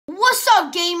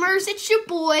gamers? It's your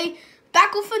boy,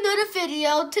 back with another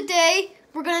video. Today,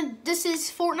 this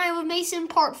is Fortnite with Mason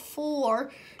part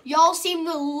 4. Y'all seem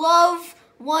to love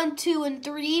 1, 2, and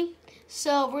 3.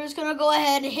 So, we're just gonna go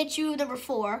ahead and hit you with number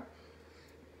 4.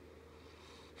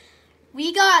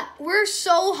 We're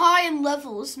so high in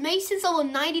levels. Mason's level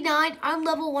 99, I'm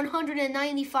level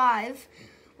 195.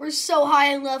 We're so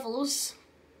high in levels.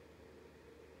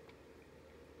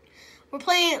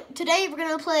 Today we're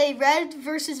gonna play red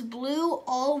versus blue,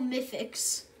 all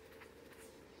mythics.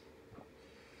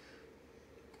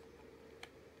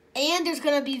 And there's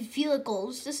gonna be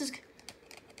vehicles.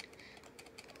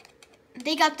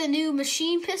 They got the new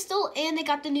machine pistol and they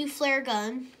got the new flare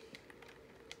gun.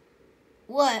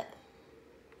 What?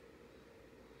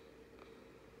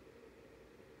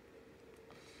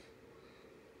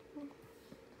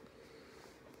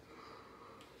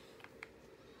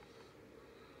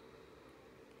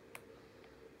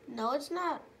 No, it's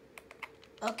not.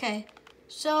 Okay.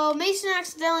 So, Mason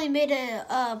accidentally made it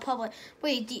public.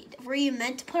 Wait, were you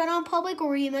meant to put it on public or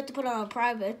were you meant to put it on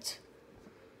private?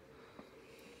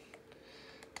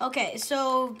 Okay,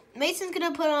 so Mason's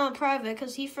going to put it on private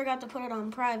because he forgot to put it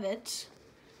on private.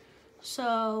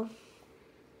 So...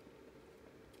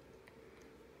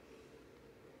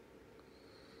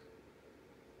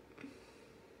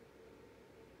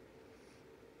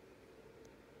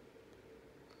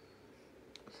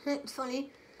 it's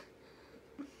funny.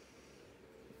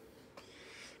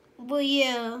 But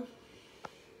yeah.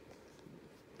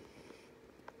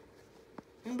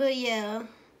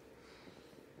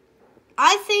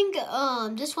 I think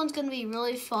this one's gonna be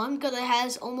really fun because it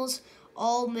has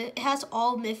all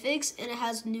mythics and it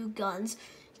has new guns,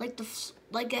 like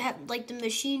the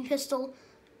machine pistol.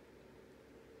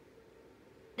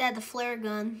 Yeah, the flare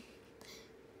gun.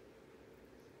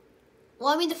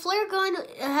 Well, I mean, the flare gun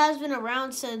has been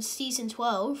around since Season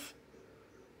 12.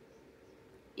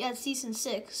 Yeah, it's Season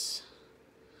 6.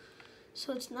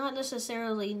 So it's not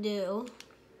necessarily new.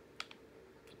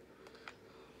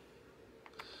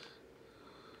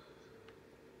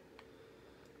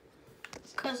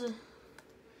 Because...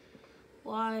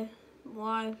 Why?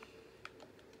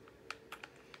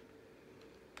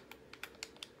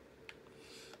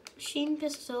 Machine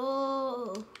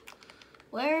pistol.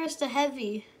 Where's the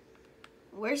heavy?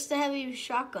 Where's the heavy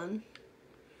shotgun?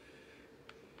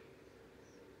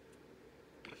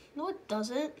 No, it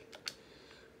doesn't.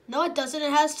 No, it doesn't.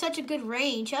 It has such a good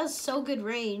range. It has so good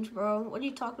range, bro. What are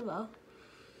you talking about?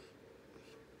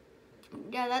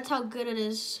 Yeah, that's how good it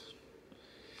is.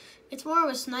 It's more of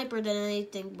a sniper than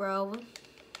anything, bro.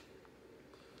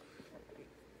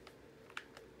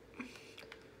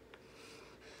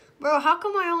 Bro, how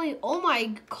come I only... Oh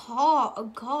my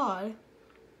god.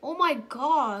 Oh my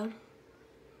god.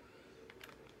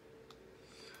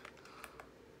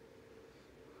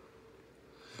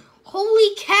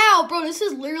 Holy cow, bro, this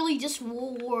is literally just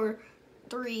World War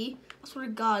III. I swear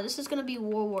to God, this is going to be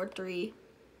World War III.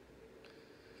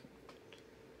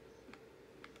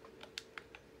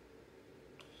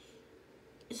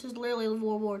 This is literally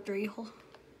World War III.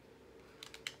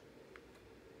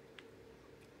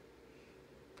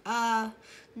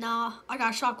 Nah, I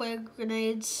got shockwave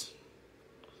grenades.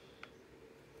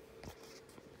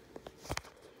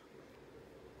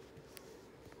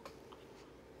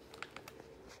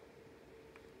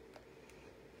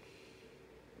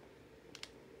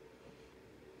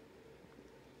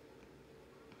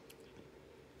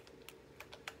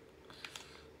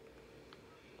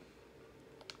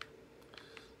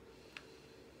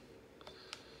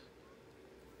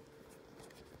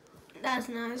 That's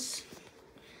nice.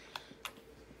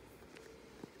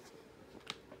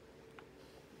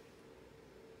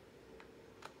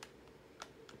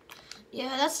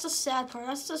 Yeah, that's the sad part.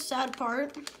 That's the sad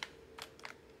part.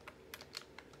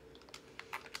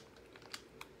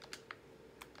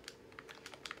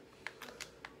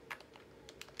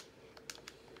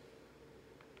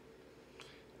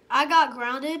 I got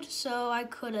grounded, so I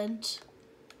couldn't.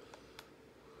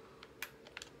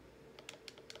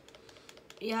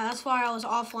 Yeah, that's why I was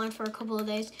offline for a couple of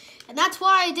days. And that's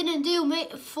why I didn't do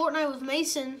Fortnite with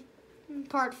Mason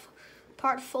part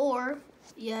 4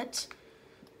 yet.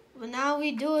 But now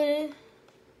we do it.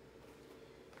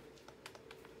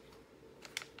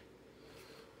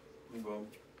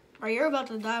 Or you're about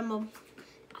to die, Mom.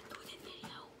 I'm doing a video.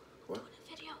 I'm doing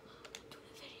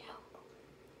a video.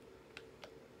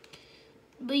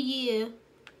 But yeah.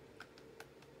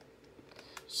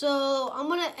 So I'm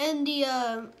gonna end the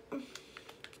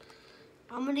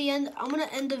I'm gonna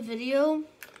end the video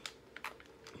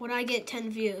when I get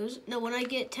 10 views. No, when I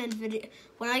get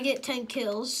 10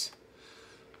 kills.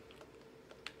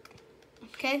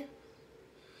 Okay?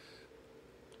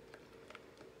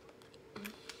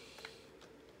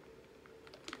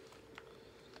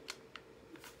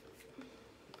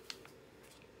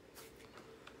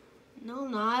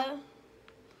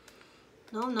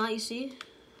 I'm not, you see?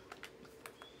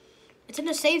 It's in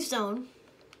a safe zone.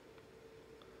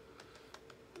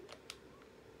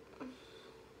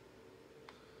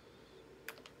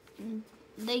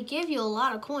 They give you a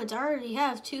lot of coins. I already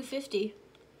have 250.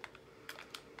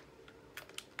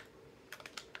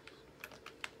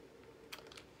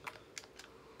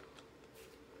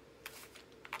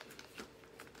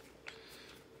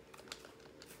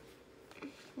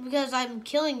 Because I'm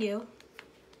killing you.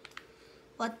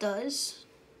 What does?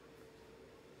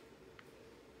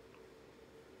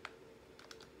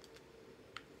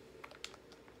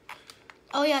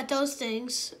 Oh yeah, those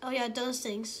things. Oh yeah, those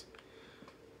things.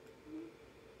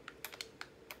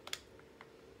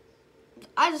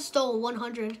 I just stole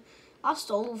 100. I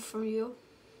stole from you.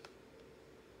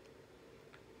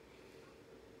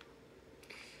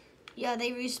 Yeah,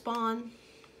 they respawn.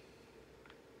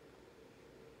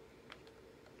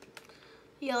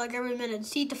 Yeah, like every minute.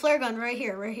 See the flare gun right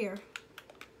here, right here.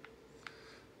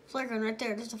 Flare gun right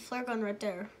there. There's a flare gun right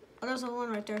there. Oh, there's a one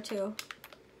right there too.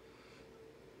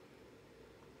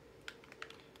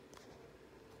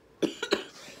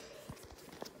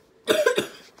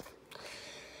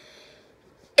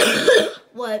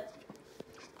 What?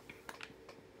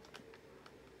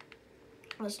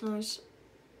 That's nice.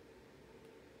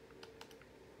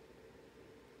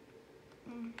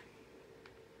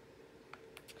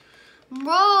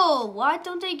 Bro, why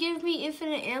don't they give me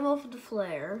infinite ammo for the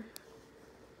flare?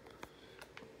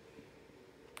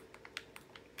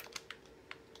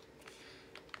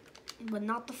 But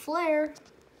not the flare.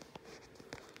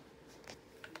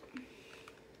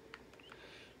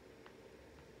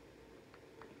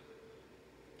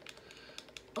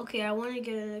 Okay, I want to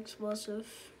get an explosive.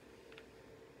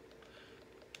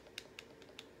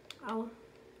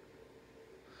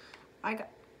 I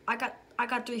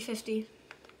got 350.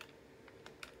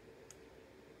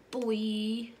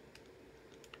 Boy.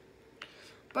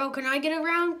 Bro, can I get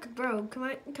around? Bro,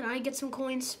 can I get some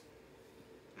coins?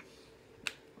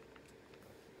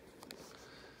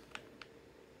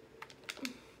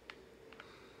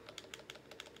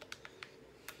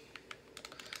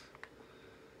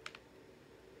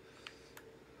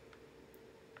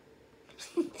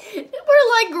 We're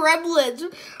like gremlins.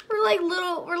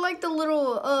 We're like the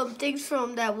little things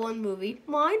from that one movie.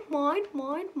 Mine, mine,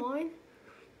 mine, mine.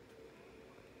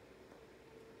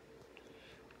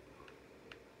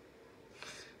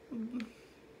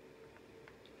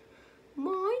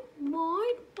 Mine,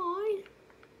 mine, mine.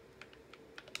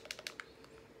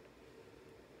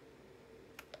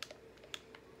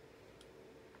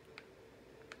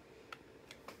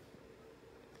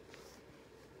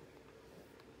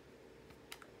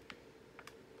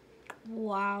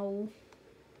 Wow.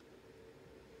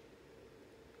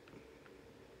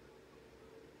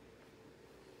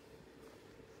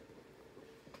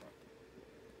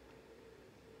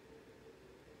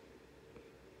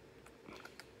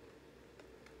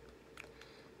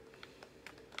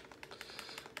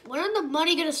 When are the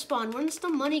money gonna spawn? When's the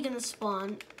money gonna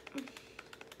spawn?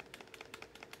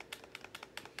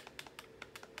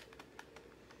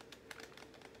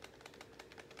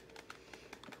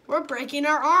 We're breaking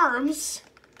our arms.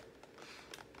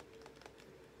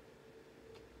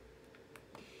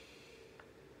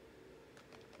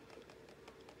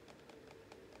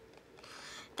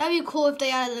 That'd be cool if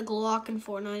they added a Glock in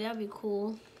Fortnite. That'd be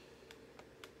cool.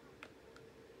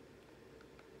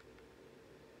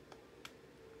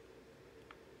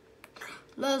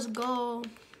 Let's go.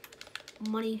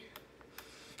 Money.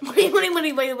 Money, money,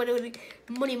 money, money, money, money.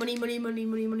 Money, money, money, money,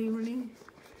 money, money, money.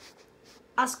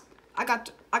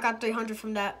 I got 300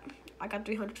 from that. I got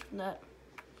 300 from that.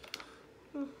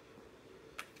 Hey,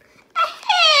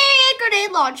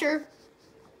 grenade launcher.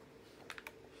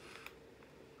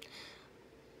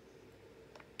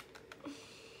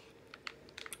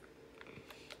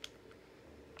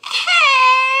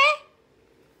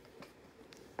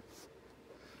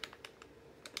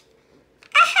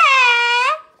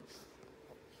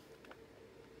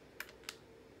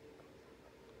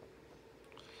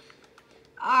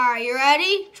 Alright, you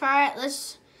ready? Try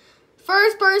it.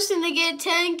 First person to get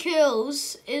 10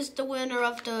 kills is the winner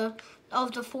of the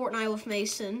Fortnite with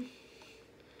Mason.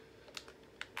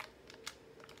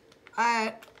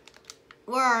 Alright.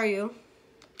 Where are you?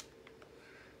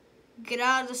 Get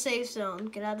out of the safe zone.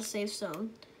 Get out of the safe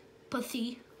zone.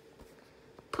 Pussy.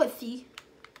 Pussy.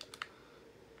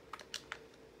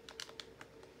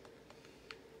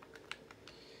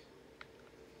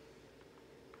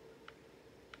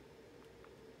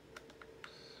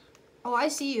 Oh, I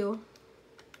see you.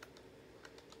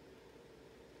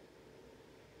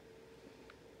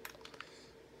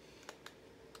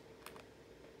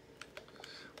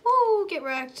 Woo, get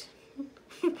wrecked. cracked.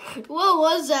 What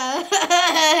was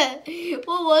that?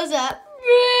 What was that?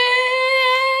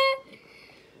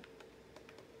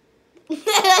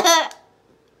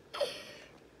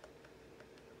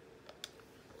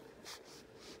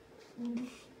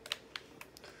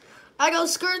 I go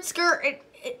skirt, skirt.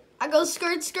 I go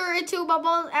skirt, skirt into my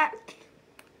ball.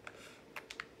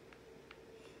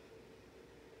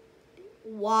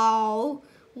 Wow.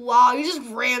 Wow, you just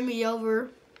ran me over.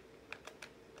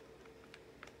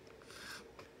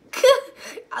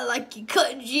 I like you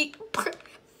cutting G.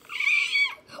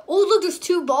 Oh, look, there's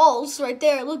 2 balls right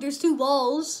there. Look, there's 2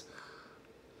 balls.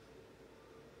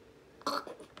 Oh,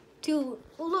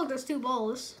 look, there's 2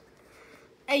 balls.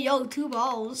 Hey, yo, 2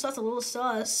 balls. That's a little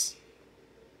sus.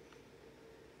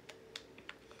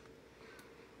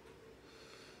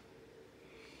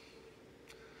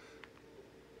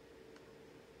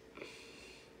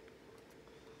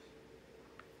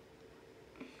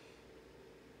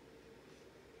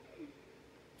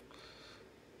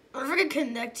 I'm freaking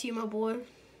connect to you, my boy.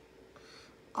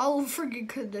 I'll freaking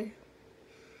connect.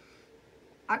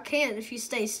 I can if you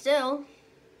stay still.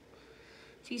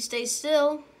 If you stay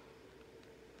still.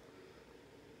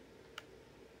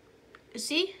 You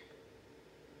see?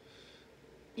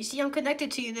 You see I'm connected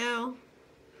to you now.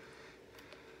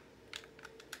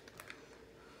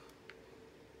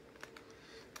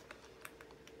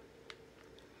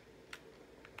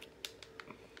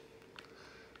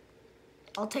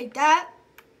 I'll take that.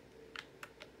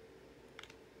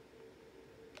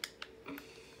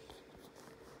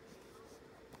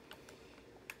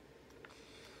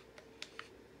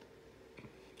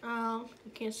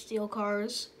 You can't steal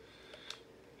cars.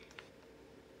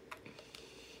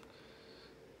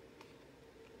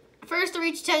 First to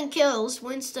reach 10 kills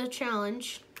wins the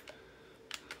challenge.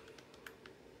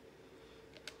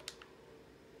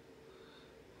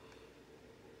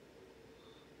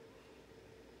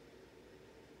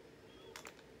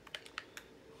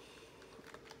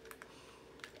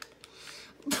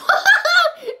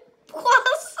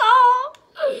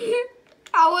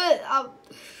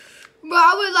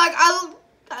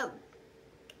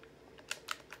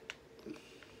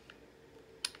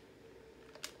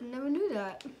 I never knew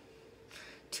that.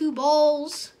 2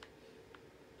 balls.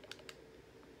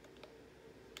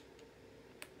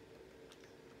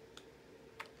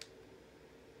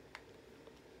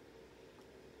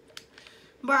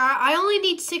 But I only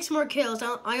need 6 more kills.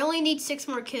 I only need 6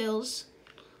 more kills.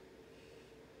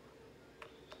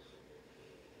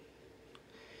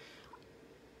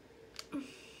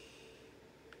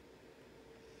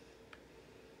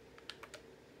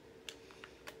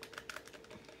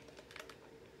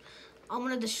 I'm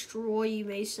gonna destroy you,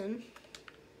 Mason.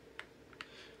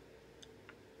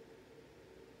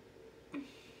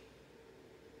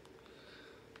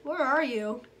 Where are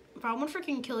you? Bro, I'm gonna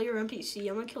freaking kill your NPC.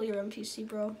 I'm gonna kill your NPC,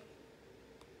 bro.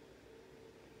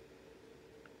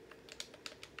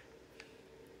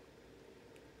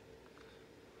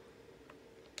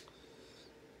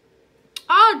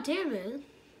 Ah, damn it.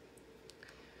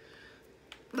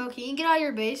 Bro, can you get out of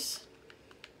your base?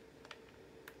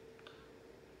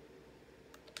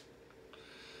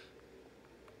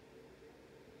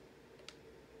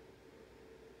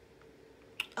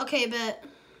 Okay, bet.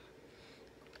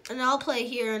 And I'll play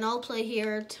here, and I'll play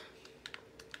here.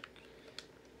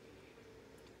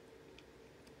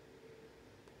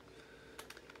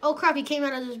 Oh crap, he came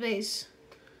out of his base.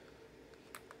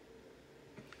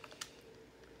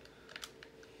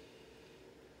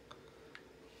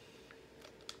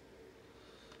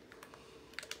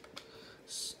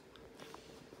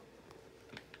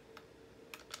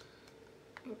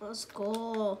 Let's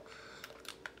go.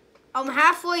 I'm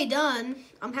halfway done.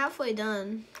 I'm halfway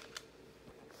done.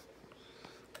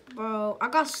 Bro, I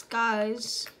got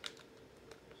skies.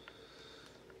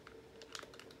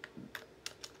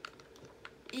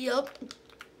 Yup.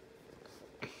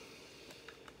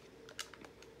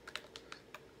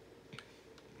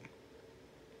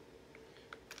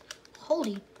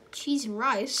 Holy cheese and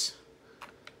rice.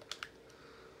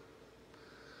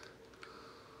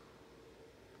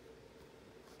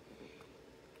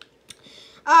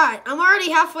 Alright, I'm already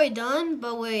halfway done,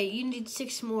 but wait, you need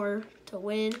 6 more to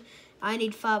win. I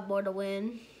need 5 more to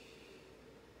win.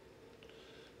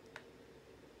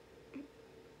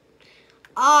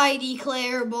 I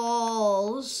declare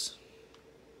balls.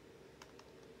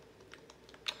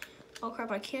 Oh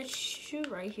crap, I can't shoot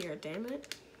right here, damn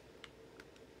it.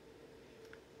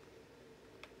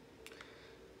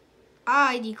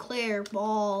 I declare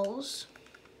balls.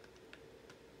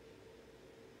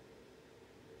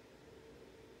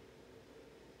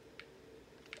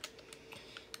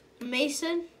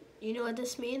 Mason, you know what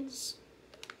this means?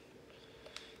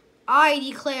 I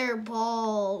declare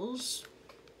balls.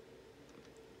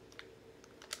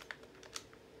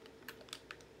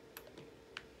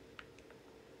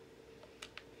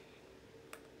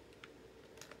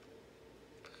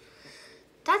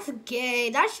 That's gay.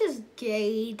 That's just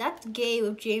gay. That's gay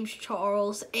with James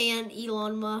Charles and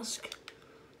Elon Musk.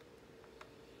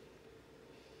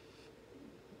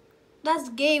 That's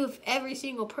gay with every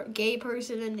single gay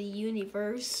person in the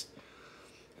universe.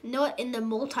 Not in the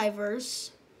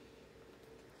multiverse.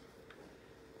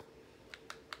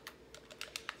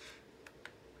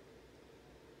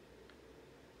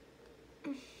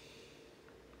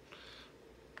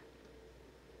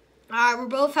 Alright, we're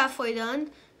both halfway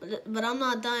done, but I'm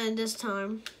not done this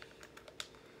time.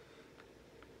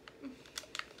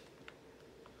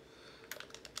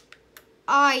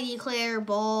 I declare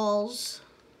balls.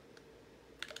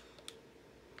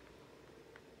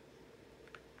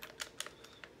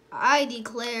 I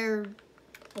declare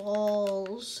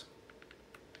balls.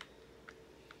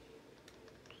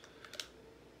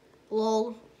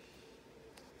 Lol.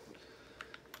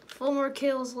 4 more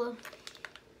kills left.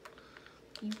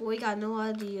 You boy got no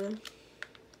idea.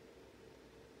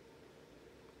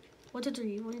 1, 2,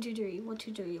 3. 1, 2, 3. 1,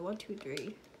 2, 3. 1, 2,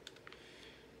 3.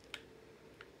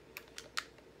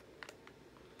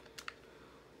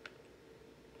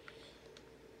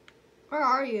 Where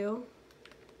are you?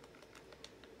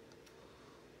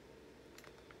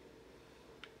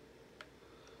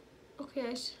 Okay,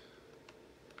 guys.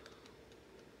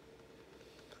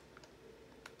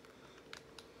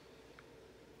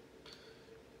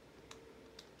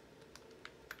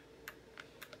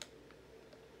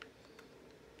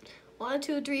 One,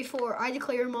 2, 3, 4. I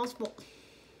declare multiple.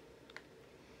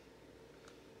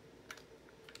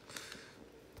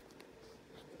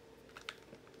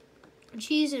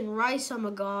 Cheese and rice, I'm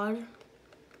a god.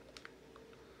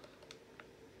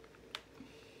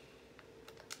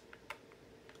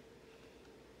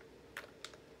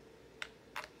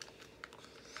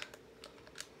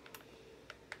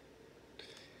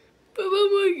 Oh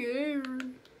my god.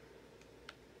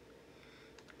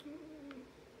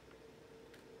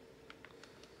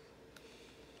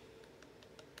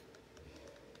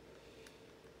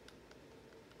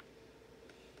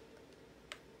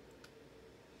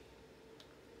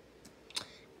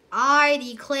 I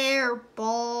declare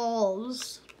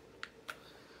balls.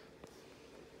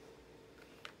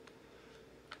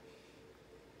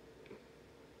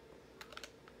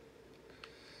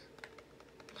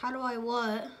 How do I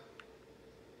what?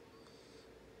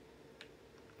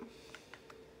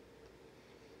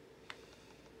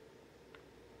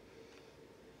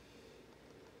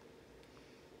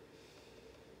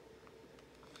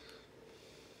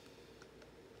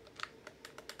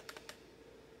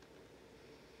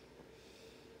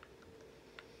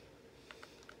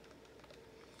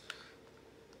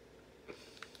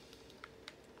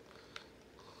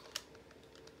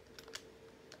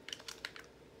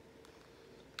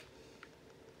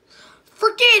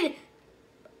 Freaking!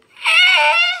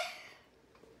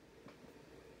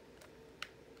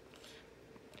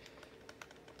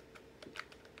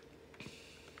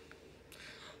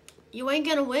 You ain't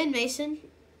gonna win, Mason.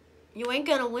 You ain't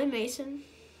gonna win, Mason.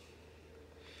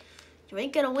 You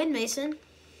ain't gonna win, Mason.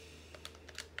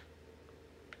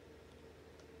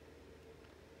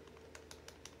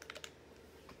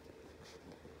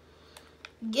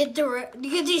 Get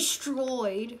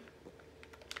destroyed.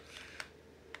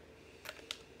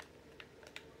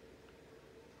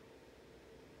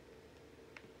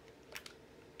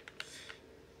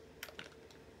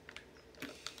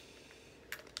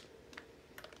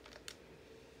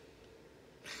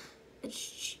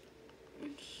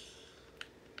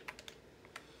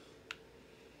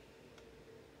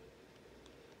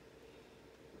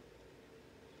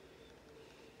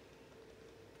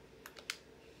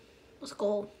 Let's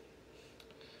go.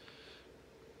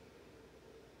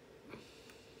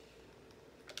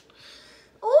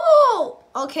 Oh!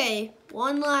 Okay,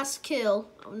 one last kill.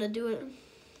 I'm gonna do it.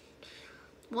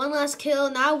 One last kill,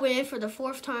 and I win for the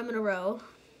 4th time in a row.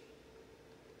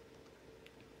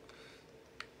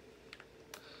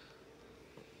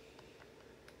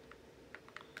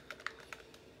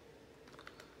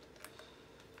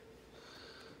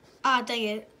 Ah, dang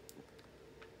it.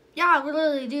 Yeah, I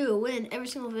literally do win every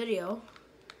single video.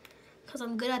 Because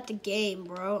I'm good at the game,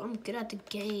 bro. I'm good at the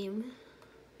game.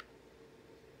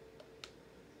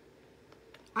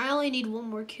 I only need 1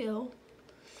 more kill.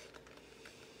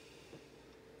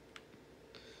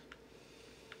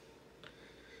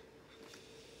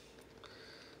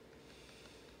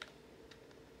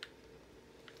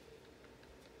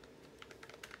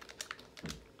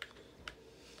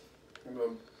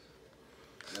 Hello.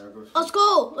 Now go Let's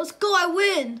go. Let's go. I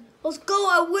win. Let's go.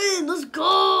 I win. Let's go.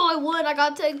 I won. I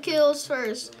got 10 kills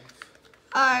first.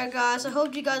 Alright, guys. I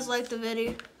hope you guys liked the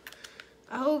video.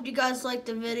 Hope you guys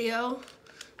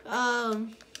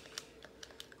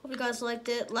liked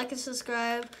it. Like and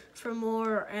subscribe for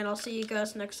more, and I'll see you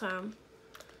guys next time.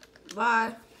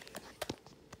 Bye.